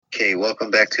Okay, welcome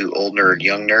back to Old Nerd,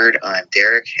 Young Nerd. I'm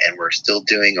Derek, and we're still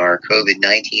doing our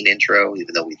COVID-19 intro,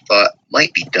 even though we thought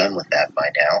might be done with that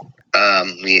by now.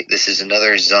 This is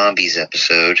another zombies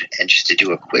episode, and just to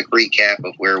do a quick recap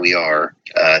of where we are,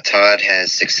 Todd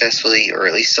has successfully, or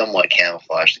at least somewhat,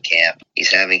 camouflaged the camp.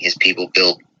 He's having his people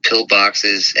build pill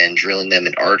boxes and drilling them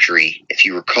in archery. If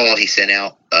you recall, he sent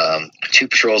out 2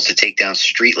 patrols to take down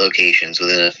street locations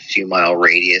within a few mile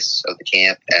radius of the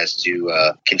camp as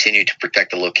to continue to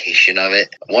protect the location of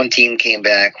it. One team came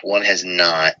back, one has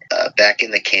not. Back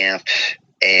in the camp,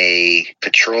 a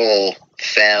patrol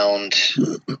found...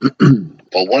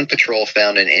 one patrol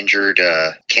found an injured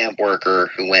camp worker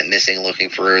who went missing looking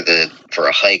for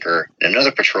a hiker. And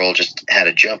another patrol just had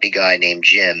a jumpy guy named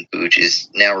Jim, who is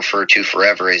now referred to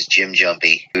forever as Jim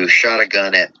Jumpy, who shot a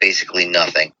gun at basically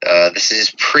nothing. This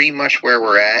is pretty much where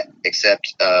we're at,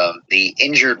 except the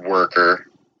injured worker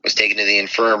was taken to the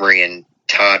infirmary, and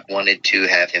Todd wanted to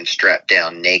have him strapped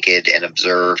down naked and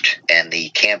observed, and the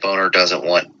camp owner doesn't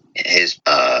want his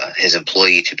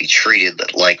employee to be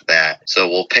treated like that. So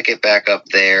we'll pick it back up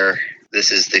there.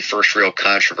 This is the first real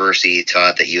controversy,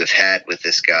 Todd, that you have had with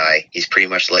this guy. He's pretty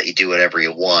much let you do whatever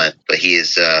you want, but he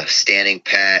is standing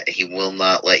pat. He will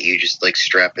not let you just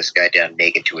strap this guy down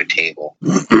naked to a table.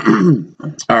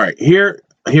 All right,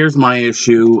 here's my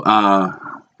issue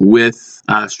with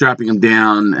strapping him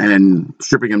down and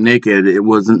stripping him naked. It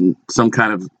wasn't some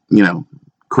kind of,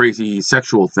 crazy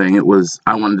sexual thing. It was,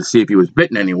 I wanted to see if he was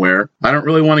bitten anywhere. I don't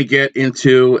really want to get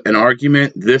into an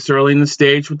argument this early in the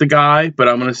stage with the guy, but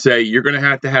I'm going to say you're going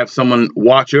to have someone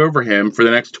watch over him for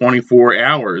the next 24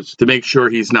 hours to make sure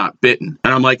he's not bitten.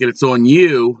 And I'm like, it's on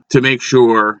you to make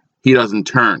sure he doesn't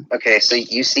turn. Okay, so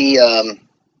you see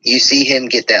him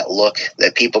get that look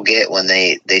that people get when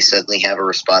they suddenly have a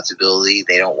responsibility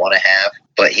they don't want to have.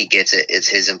 But he gets it. It's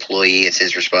his employee. It's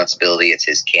his responsibility. It's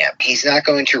his camp. He's not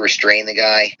going to restrain the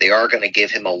guy. They are going to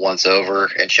give him a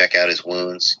once-over and check out his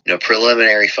wounds.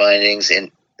 Preliminary findings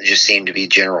and just seem to be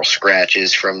general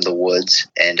scratches from the woods.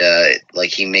 And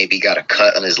he maybe got a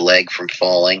cut on his leg from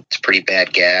falling. It's a pretty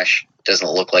bad gash.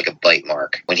 Doesn't look like a bite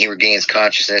mark. When he regains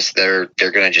consciousness, they're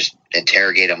going to just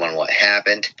interrogate him on what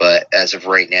happened. But as of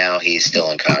right now, he's still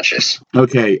unconscious.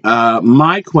 Okay,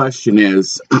 my question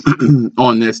is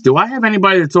on this. Do I have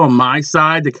anybody that's on my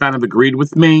side that kind of agreed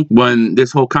with me when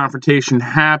this whole confrontation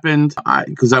happened?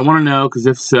 Because I want to know, because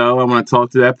if so, I want to talk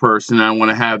to that person. I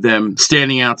want to have them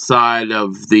standing outside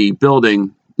of the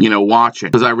building watching,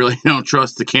 because I really don't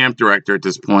trust the camp director at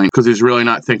this point, because he's really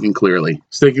not thinking clearly.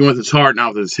 He's thinking with his heart,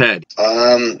 not with his head.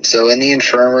 So in the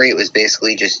infirmary, it was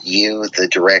basically just you, the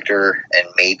director, and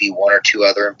maybe 1 or 2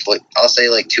 other employees. I'll say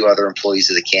 2 other employees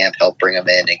of the camp help bring him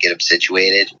in and get him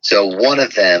situated. So one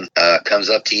of them comes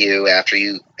up to you after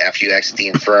you exit the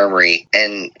infirmary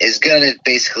and is going to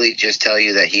basically just tell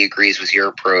you that he agrees with your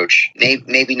approach.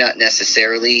 Maybe not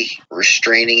necessarily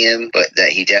restraining him, but that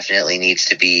he definitely needs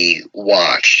to be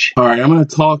watched. All right, I'm going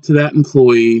to talk to that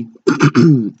employee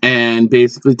and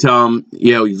basically tell him,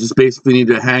 you just basically need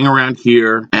to hang around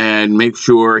here and make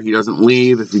sure he doesn't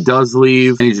leave. If he does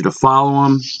leave, I need you to follow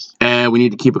him. And we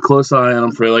need to keep a close eye on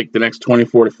him for the next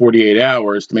 24 to 48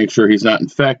 hours to make sure he's not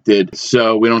infected,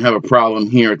 so we don't have a problem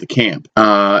here at the camp.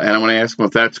 And I want to ask him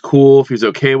if that's cool, if he's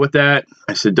okay with that.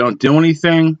 I said, don't do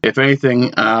anything. If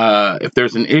anything, if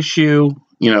there's an issue,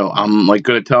 I'm going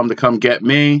to tell him to come get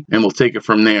me, and we'll take it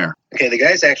from there. Okay, the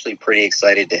guy's actually pretty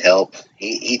excited to help.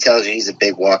 He tells you he's a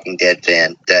big Walking Dead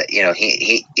fan, that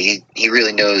he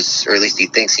really knows, or at least he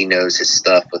thinks he knows his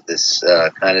stuff with this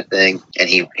kind of thing, and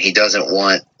he doesn't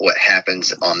want what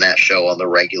happens on that show on the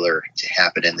regular to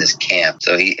happen in this camp.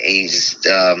 So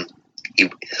he'll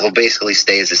basically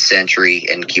stay as a sentry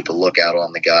and keep a lookout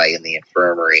on the guy in the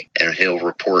infirmary, and he'll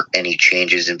report any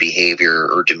changes in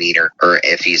behavior or demeanor, or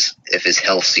if his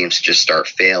health seems to just start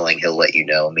failing, he'll let you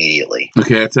know immediately.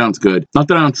 Okay, that sounds good. Not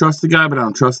that I don't trust the guy, but I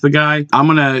don't trust the guy. I'm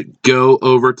gonna go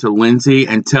over to Lindsay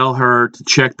and tell her to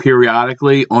check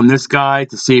periodically on this guy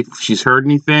to see if she's heard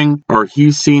anything or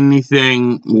he's seen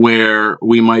anything where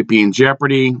we might be in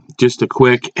jeopardy. Just a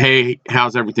quick, hey,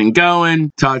 how's everything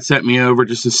going? Todd sent me over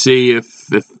just to see if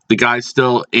the guy's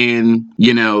still in,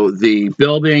 the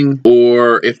building,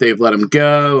 or if they've let him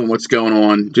go and what's going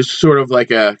on. Just sort of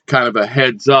like a kind of a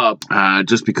heads up,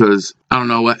 just because I don't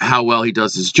know how well he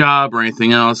does his job or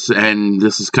anything else, and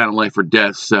this is kind of life or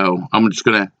death, so I'm just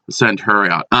going to send her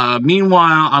out.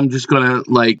 Meanwhile, I'm just going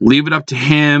to leave it up to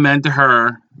him and to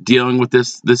her dealing with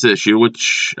this issue,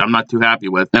 which I'm not too happy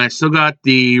with. And I still got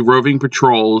the roving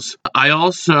patrols. I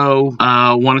also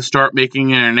want to start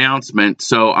making an announcement,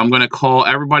 so I'm going to call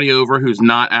everybody everybody over who's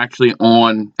not actually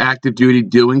on active duty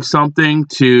doing something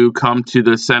to come to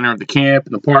the center of the camp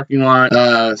in the parking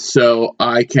lot, so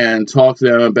I can talk to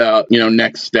them about,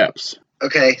 next steps.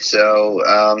 Okay,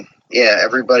 so yeah,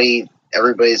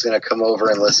 everybody's going to come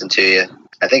over and listen to you.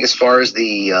 I think as far as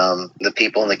the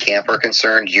people in the camp are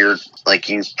concerned, you've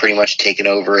pretty much taken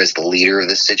over as the leader of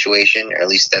this situation, or at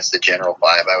least that's the general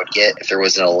vibe I would get. If there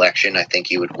was an election, I think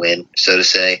you would win, so to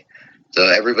say. So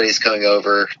everybody's coming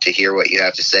over to hear what you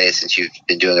have to say, since you've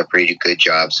been doing a pretty good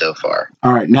job so far.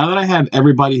 All right, now that I have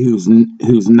everybody who's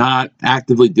not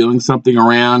actively doing something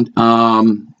around,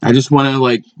 I just want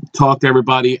to talk to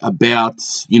everybody about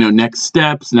next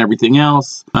steps and everything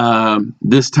else.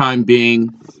 This time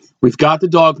being, we've got the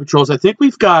dog patrols. I think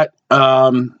we've got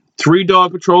 3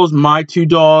 dog patrols, my 2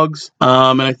 dogs,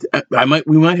 and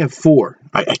we might have 4.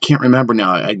 I can't remember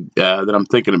now that I'm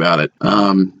thinking about it.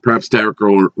 Perhaps Derek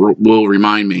will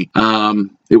remind me.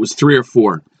 It was 3 or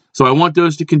 4. So I want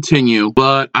those to continue,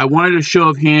 but I wanted a show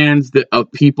of hands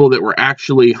of people that were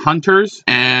actually hunters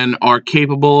and are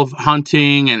capable of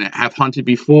hunting and have hunted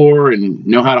before and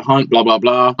know how to hunt, blah, blah,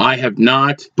 blah. I have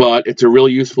not, but it's a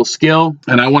really useful skill,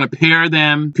 and I want to pair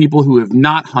them, people who have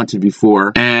not hunted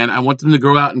before, and I want them to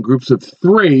go out in groups of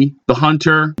 3, the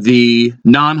hunter, the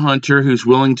non-hunter who's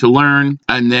willing to learn,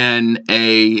 and then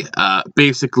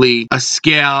basically a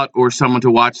scout or someone to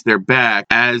watch their back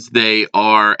as they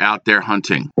are out there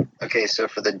hunting. Okay, so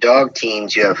for the dog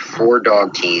teams, you have 4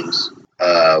 dog teams.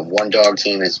 One dog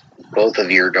team is both of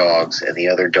your dogs, and the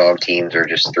other dog teams are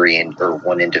just 3 or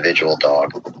 1 individual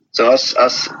dog. So us,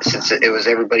 since it was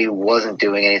everybody who wasn't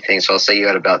doing anything, so I'll say you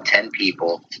had about 10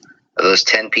 people. Of those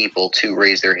 10 people, 2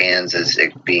 raised their hands as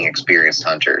being experienced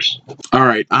hunters. All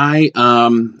right,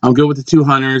 I'll go with the 2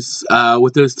 hunters.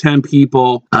 With those 10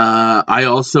 people, I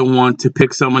also want to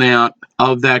pick someone out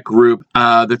of that group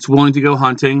that's willing to go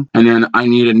hunting, and then I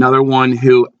need another one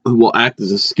who will act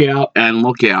as a scout and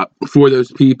lookout for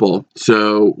those people.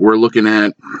 So we're looking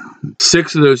at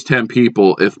 6 of those 10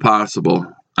 people, if possible.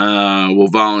 Will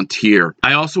volunteer.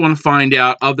 I also want to find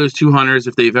out of those 2 hunters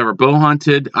if they've ever bow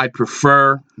hunted. I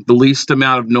prefer the least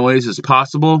amount of noise as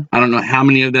possible. I don't know how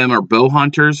many of them are bow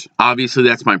hunters. Obviously,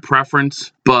 that's my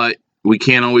preference, but we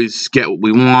can't always get what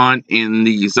we want in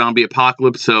the zombie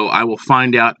apocalypse, so I will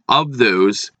find out of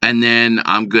those, and then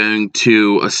I'm going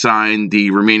to assign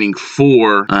the remaining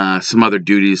 4 some other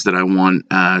duties that I want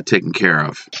taken care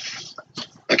of.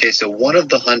 Okay, so one of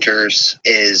the hunters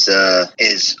is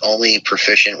only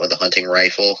proficient with a hunting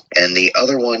rifle, and the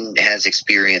other one has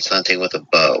experience hunting with a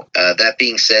bow. That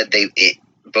being said,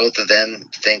 both of them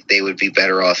think they would be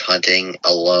better off hunting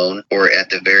alone, or at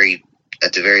the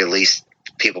very least,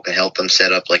 people can help them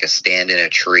set up like a stand in a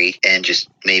tree and just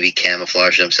maybe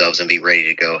camouflage themselves and be ready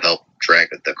to go help drag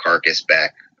the carcass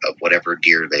back of whatever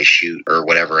deer they shoot or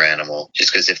whatever animal.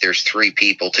 Just because if there's 3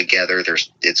 people together,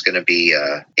 it's going to be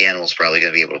animals probably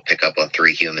going to be able to pick up on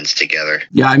 3 humans together.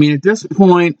 Yeah, I mean, at this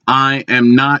point, I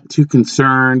am not too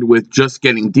concerned with just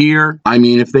getting deer. I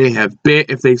mean, if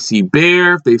they see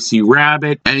bear, if they see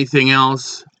rabbit, anything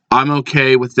else, I'm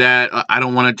okay with that. I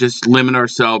don't want to just limit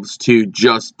ourselves to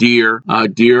just deer.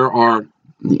 Deer are,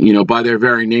 by their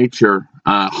very nature,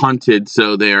 hunted,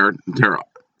 so they're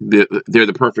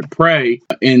the perfect prey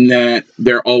in that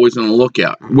they're always on the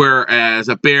lookout, whereas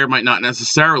a bear might not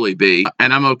necessarily be.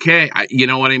 And I'm okay. You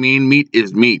know what I mean? Meat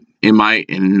is meat in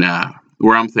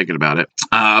where I'm thinking about it.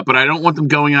 But I don't want them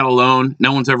going out alone.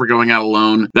 No one's ever going out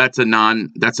alone. That's a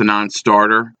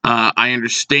non-starter. I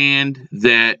understand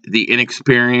that the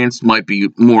inexperienced might be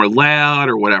more loud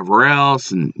or whatever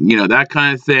else, and that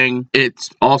kind of thing. It's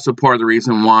also part of the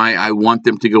reason why I want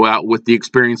them to go out with the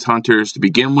experienced hunters to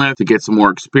begin with, to get some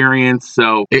more experience.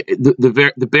 So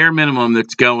the bare minimum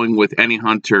that's going with any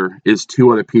hunter is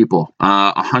 2 other people,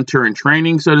 a hunter in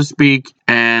training, so to speak,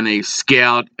 and a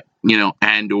scout,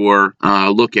 and or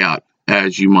lookout,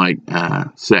 as you might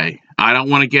say. I don't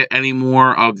want to get any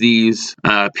more of these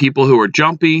people who are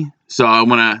jumpy, so I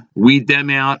want to weed them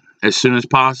out as soon as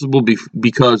possible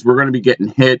because we're going to be getting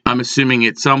hit, I'm assuming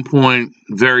at some point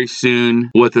very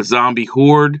soon, with a zombie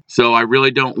horde. So I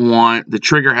really don't want the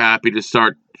trigger happy to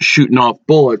start shooting off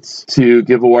bullets to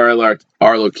give away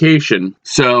our location.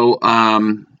 So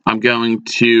I'm going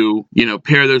to,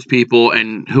 pair those people,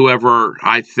 and whoever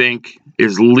I think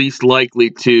is least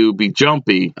likely to be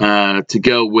jumpy to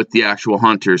go with the actual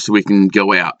hunters so we can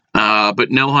go out. But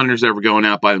no hunter's ever going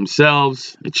out by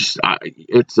themselves. It's just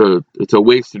it's a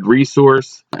wasted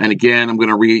resource. And again, I'm going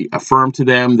to reaffirm to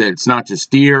them that it's not just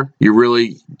deer. You're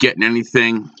really getting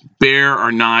anything. Bear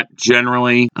are not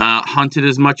generally hunted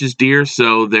as much as deer,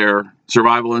 so they're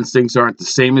survival instincts aren't the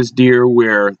same as deer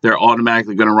where they're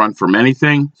automatically going to run from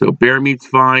anything. So bear meat's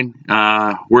fine.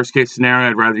 Worst case scenario,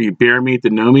 I'd rather eat bear meat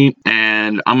than no meat.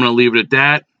 And I'm going to leave it at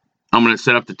that. I'm going to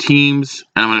set up the teams,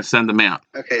 and I'm going to send them out.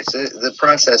 Okay, so the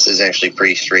process is actually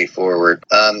pretty straightforward.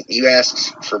 You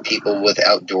ask for people with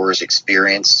outdoors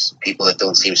experience, people that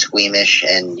don't seem squeamish,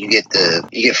 and you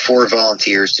get 4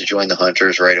 volunteers to join the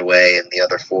hunters right away, and the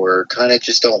other 4 kind of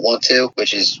just don't want to,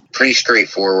 which is pretty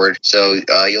straightforward. So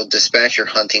you'll dispatch your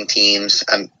hunting teams.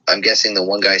 I'm guessing the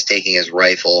one guy's taking his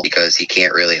rifle because he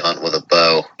can't really hunt with a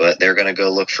bow, but they're going to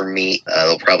go look for meat.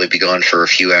 They'll probably be gone for a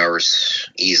few hours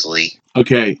easily.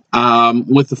 Okay,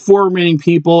 with the 4 remaining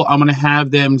people, I'm going to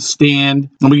have them stand.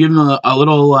 I'm going to give them a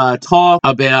little talk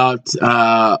about,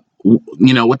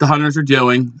 what the hunters are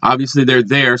doing. Obviously, they're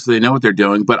there, so they know what they're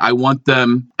doing, but I want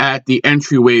them at the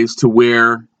entryways to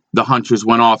where the hunters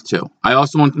went off to. I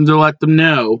also want them to let them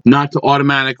know not to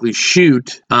automatically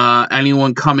shoot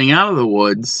anyone coming out of the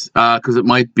woods because it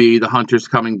might be the hunters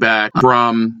coming back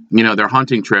from, their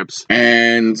hunting trips.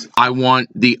 And I want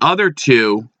the other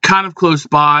 2 kind of close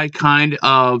by, kind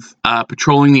of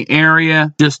patrolling the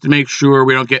area just to make sure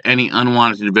we don't get any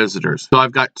unwanted visitors. So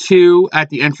I've got 2 at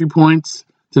the entry points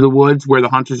to the woods where the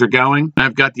hunters are going. And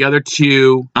I've got the other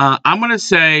 2, I'm going to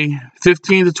say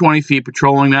 15 to 20 feet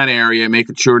patrolling that area,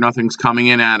 making sure nothing's coming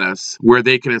in at us, where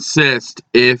they can assist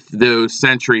if those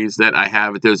sentries that I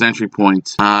have at those entry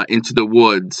points into the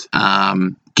woods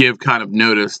give kind of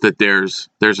notice that there's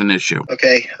an issue.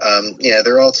 Okay.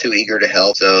 They're all too eager to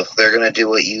help, so they're going to do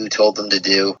what you told them to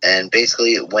do. And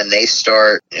basically, when they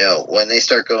start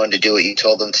going to do what you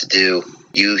told them to do,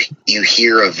 you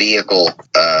hear a vehicle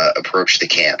approach the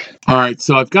camp. All right,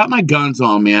 so I've got my guns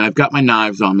on me, and I've got my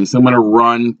knives on me, so I'm going to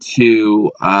run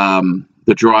to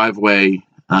the driveway,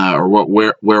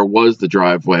 where was the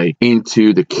driveway,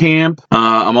 into the camp.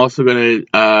 I'm also going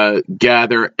to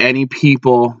gather any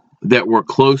people that were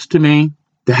close to me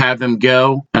to have them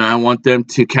go, and I want them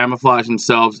to camouflage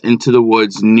themselves into the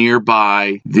woods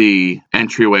nearby the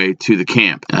entryway to the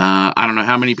camp. I don't know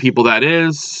how many people that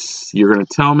is. You're going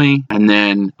to tell me. And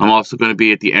then I'm also going to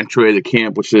be at the entryway of the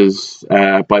camp, which is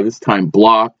by this time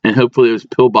blocked, and hopefully those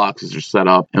pillboxes are set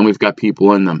up and we've got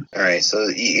people in them. All right, so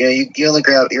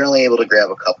you're only able to grab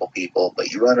a couple people,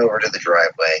 but you run over to the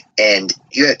driveway, and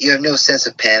you have no sense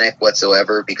of panic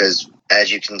whatsoever because, as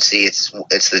you can see, it's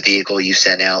the vehicle you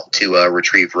sent out to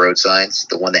retrieve road signs,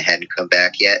 the one that hadn't come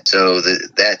back yet. So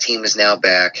that team is now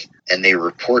back, and they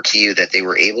report to you that they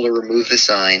were able to remove the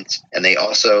signs, and they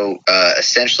also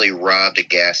essentially robbed a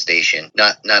gas station.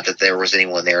 Not that there was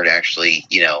anyone there to actually,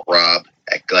 rob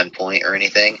at gunpoint or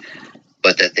anything,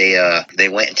 but that they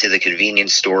went into the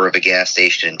convenience store of a gas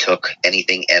station and took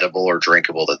anything edible or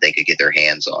drinkable that they could get their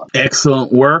hands on.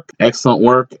 Excellent work.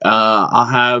 I'll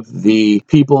have the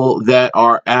people that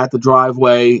are at the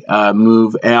driveway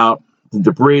move out the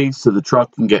debris so the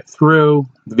truck can get through,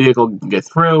 the vehicle can get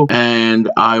through, and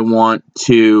I want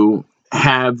to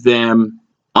have them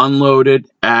unloaded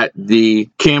at the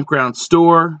campground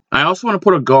store. I also want to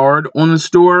put a guard on the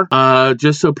store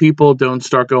just so people don't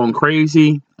start going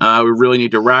crazy. We really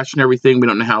need to ration everything. We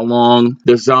don't know how long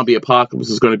the zombie apocalypse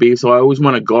is going to be, so I always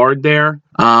want a guard there.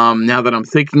 Now that I'm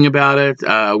thinking about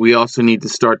it, we also need to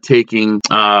start taking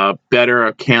better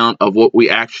account of what we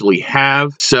actually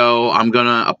have. So I'm going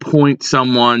to appoint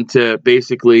someone to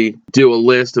basically do a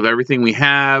list of everything we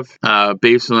have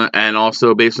based on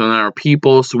our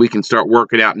people, so we can start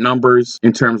working out numbers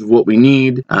in terms of what we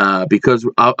need. Because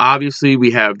obviously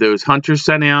we have those hunters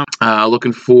sent out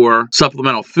looking for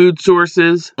supplemental food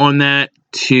sources on that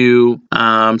to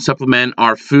supplement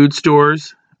our food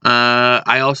stores.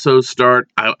 I also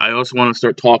want to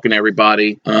start talking to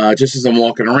everybody just as I'm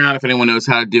walking around, if anyone knows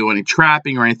how to do any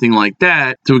trapping or anything like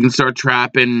that, so we can start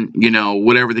trapping,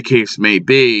 whatever the case may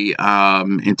be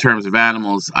in terms of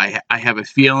animals. I have a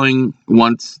feeling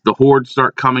once the hordes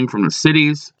start coming from the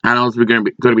cities, animals are going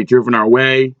to be driven our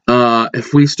way.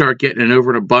 If we start getting an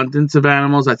overabundance of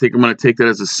animals, I think I'm going to take that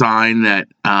as a sign that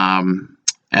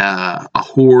a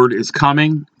horde is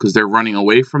coming because they're running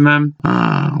away from them,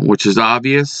 which is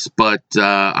obvious, but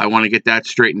I want to get that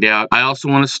straightened out. I also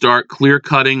want to start clear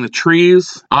cutting the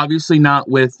trees, obviously not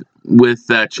with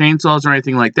chainsaws or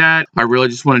anything like that. I really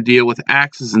just want to deal with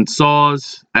axes and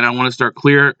saws, and I want to start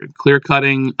clear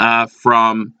cutting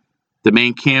from the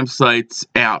main campsites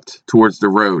out towards the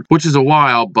road, which is a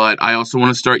while, but I also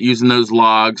want to start using those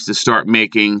logs to start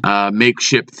making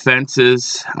makeshift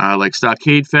fences, like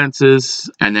stockade fences,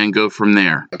 and then go from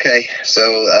there. Okay, so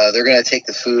they're going to take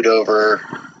the food over.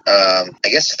 I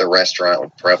guess the restaurant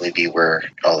would probably be where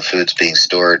all the food's being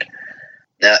stored.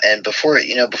 Now, and before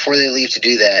they leave to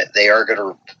do that, they are going to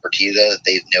report to you though that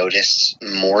they've noticed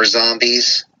more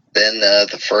zombies than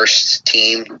the first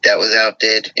team that was out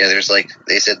did. There's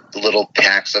they said little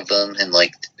packs of them in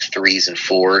 3s and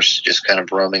 4s, just kind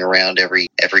of roaming around every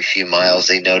few miles.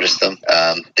 They noticed them.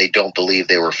 They don't believe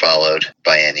they were followed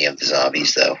by any of the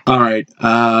zombies, though. All right.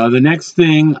 The next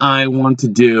thing I want to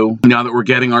do, now that we're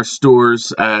getting our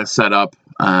stores set up,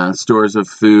 stores of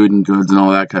food and goods and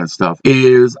all that kind of stuff,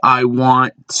 is I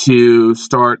want to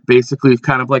start basically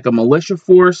kind of like a militia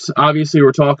force. Obviously,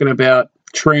 we're talking about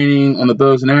training on the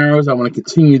bows and arrows. I want to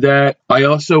continue that. I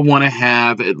also want to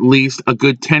have at least a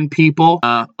good 10 people,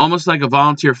 almost like a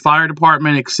volunteer fire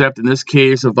department, except in this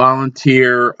case, a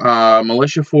volunteer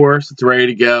militia force that's ready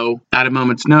to go at a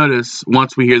moment's notice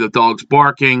once we hear the dogs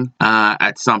barking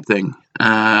at something.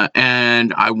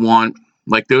 And I want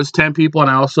those 10 people, and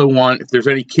I also want, if there's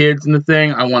any kids in the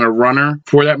thing, I want a runner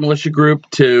for that militia group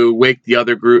to wake the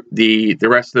other group, the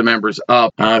rest of the members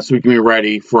up, so we can be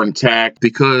ready for an attack.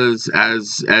 Because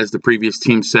as the previous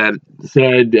team said,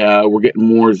 we're getting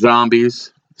more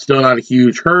zombies. Still not a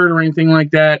huge herd or anything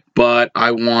like that, but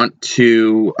I want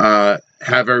to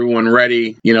have everyone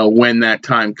ready, when that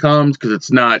time comes, because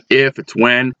it's not if, it's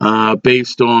when,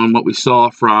 based on what we saw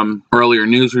from earlier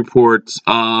news reports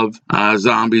of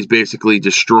zombies basically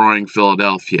destroying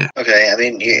Philadelphia. Okay, I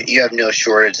mean, you have no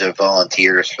shortage of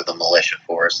volunteers for the militia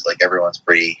force. Everyone's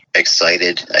pretty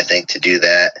excited, I think, to do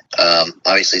that.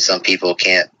 Obviously, some people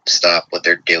can't stop what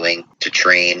they're doing to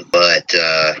train, but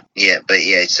so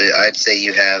I'd say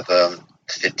you have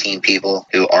 15 people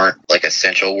who aren't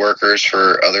essential workers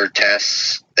for other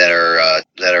tasks that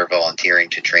are volunteering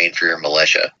to train for your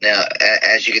militia. Now,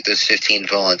 as you get those 15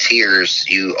 volunteers,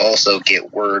 you also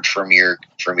get word from your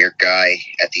guy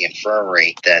at the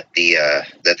infirmary that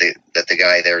the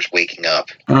guy there's waking up.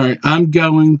 All right, I'm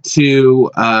going to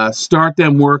start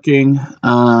them working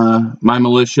my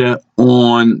militia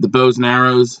on the bows and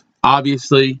arrows.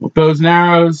 Obviously, with bows and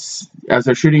arrows, as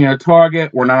they're shooting at a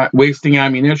target, we're not wasting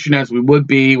ammunition as we would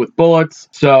be with bullets.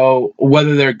 So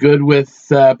whether they're good with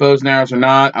bows and arrows or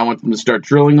not, I want them to start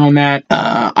drilling on that.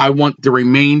 I want the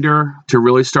remainder to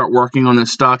really start working on the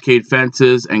stockade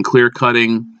fences and clear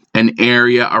cutting an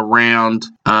area around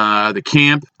the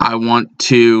camp. I want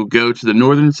to go to the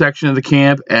northern section of the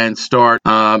camp and start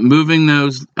moving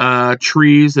those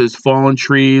trees, those fallen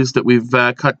trees that we've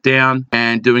cut down,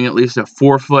 and doing at least a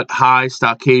 4-foot high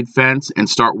stockade fence and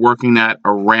start working that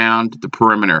around the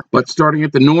perimeter. But starting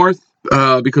at the north,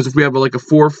 because if we have a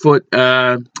 4-foot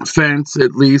fence,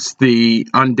 at least the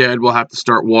undead will have to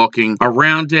start walking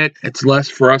around it. It's less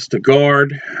for us to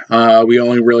guard. We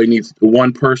only really need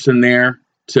one person there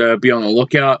to be on the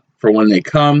lookout for when they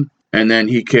come, and then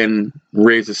he can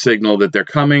raise a signal that they're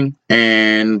coming.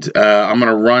 And I'm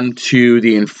going to run to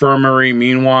the infirmary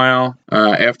meanwhile,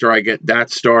 after I get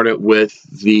that started with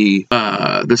the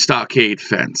stockade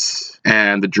fence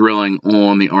and the drilling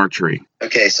on the archery.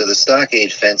 Okay, so the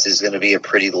stockade fence is going to be a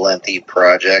pretty lengthy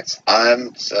project.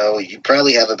 So you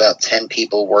probably have about 10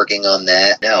 people working on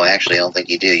that. No, actually, I don't think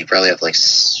you do. You probably have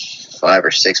 5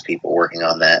 or 6 people working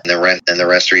on that, and the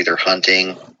rest are either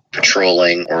hunting,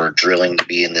 patrolling, or drilling to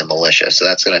be in the militia. So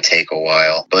that's going to take a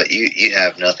while, but you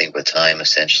have nothing but time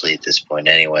essentially at this point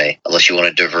anyway, unless you want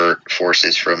to divert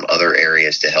forces from other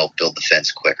areas to help build the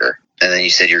fence quicker. And then you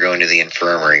said you're going to the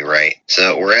infirmary, right?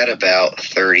 So we're at about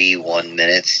 31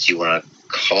 minutes. Do you want to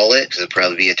call it? Because it'll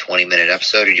probably be a 20-minute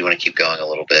episode, or do you want to keep going a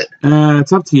little bit?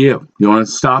 It's up to you. You want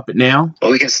to stop it now?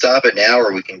 Well, we can stop it now,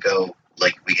 or we can go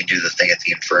we can do the thing at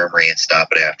the infirmary and stop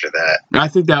it after that. I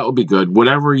think that would be good.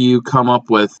 Whatever you come up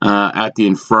with at the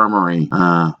infirmary.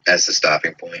 As the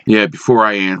stopping point. Yeah, before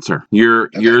I answer.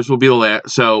 Yours will be the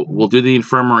last. So we'll do the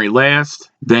infirmary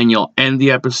last. Then you'll end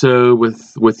the episode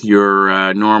with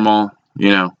your normal,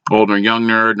 older and young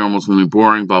nerd, normal's going to be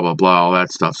boring, blah, blah, blah, all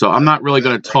that stuff. So I'm not really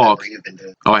going to talk.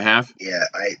 Oh, I have? Yeah,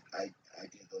 I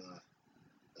do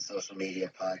the social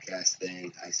media podcast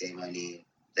thing. I say my name.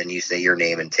 Then you say your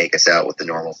name and take us out with the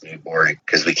normal food boring,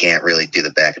 because we can't really do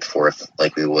the back and forth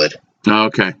like we would.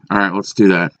 Okay. All right, let's do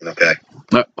that. Okay.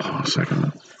 A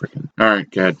second. All right,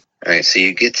 good. All right, so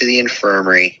you get to the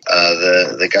infirmary.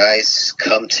 The guys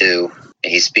come to,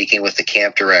 and he's speaking with the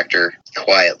camp director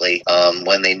quietly.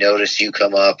 When they notice you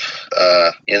come up,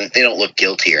 they don't look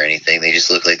guilty or anything. They just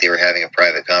look like they were having a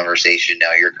private conversation.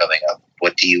 Now you're coming up.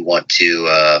 What do you want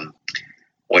to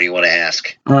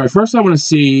ask? All right, first I want to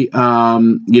see,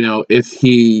 if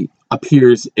he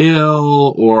appears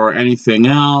ill or anything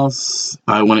else.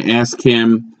 I want to ask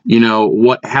him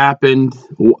what happened,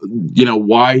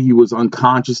 why he was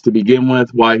unconscious to begin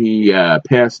with, why he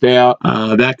passed out.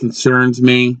 That concerns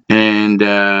me, and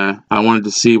I wanted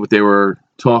to see what they were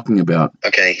talking about.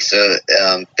 Okay, so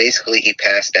basically he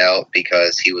passed out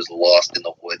because he was lost in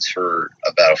the woods for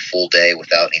about a full day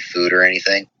without any food or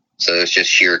anything. So it was just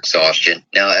sheer exhaustion.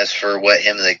 Now, as for what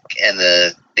him and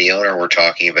the owner were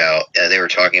talking about, they were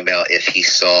talking about if he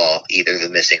saw either the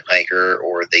missing hiker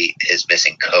or his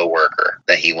missing coworker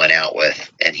that he went out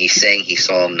with, and he's saying he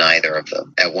saw neither of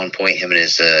them. At one point, him and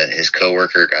his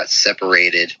coworker got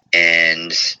separated,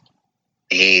 and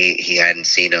he hadn't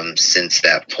seen him since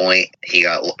that point. He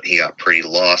got pretty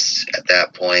lost at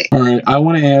that point. All right, I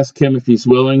want to ask him if he's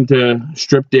willing to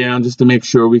strip down just to make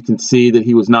sure we can see that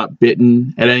he was not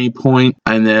bitten at any point,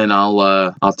 and then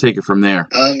I'll take it from there.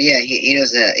 Yeah, he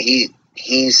does that.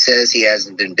 He says he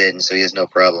hasn't been bitten, so he has no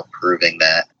problem proving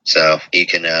that. So you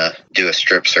can do a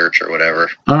strip search or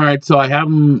whatever. All right, so I have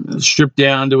him stripped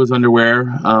down to his underwear.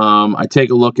 I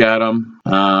take a look at him.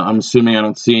 I'm assuming I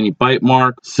don't see any bite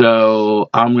marks, so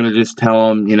I'm going to just tell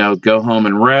him, go home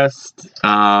and rest.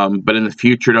 But in the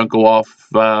future, don't go off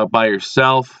by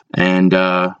yourself. And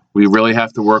we really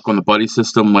have to work on the buddy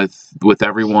system with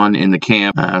everyone in the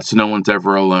camp, so no one's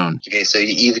ever alone. Okay, so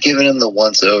you've given him the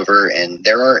once over, and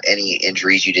there aren't any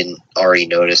injuries you didn't already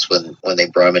notice when they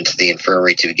brought him into the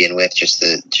infirmary to begin with. Just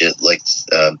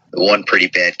one pretty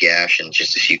bad gash and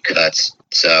just a few cuts.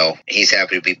 So he's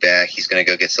happy to be back. He's going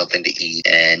to go get something to eat,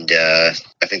 and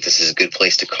I think this is a good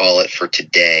place to call it for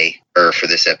today, or for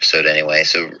this episode anyway.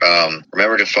 So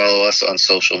remember to follow us on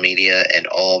social media and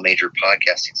all major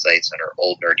podcasting sites under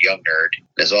Old Nerd, Young Nerd.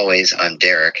 As always, I'm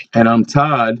Derek. And I'm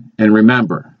Todd. And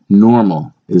remember,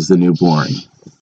 normal is the new boring.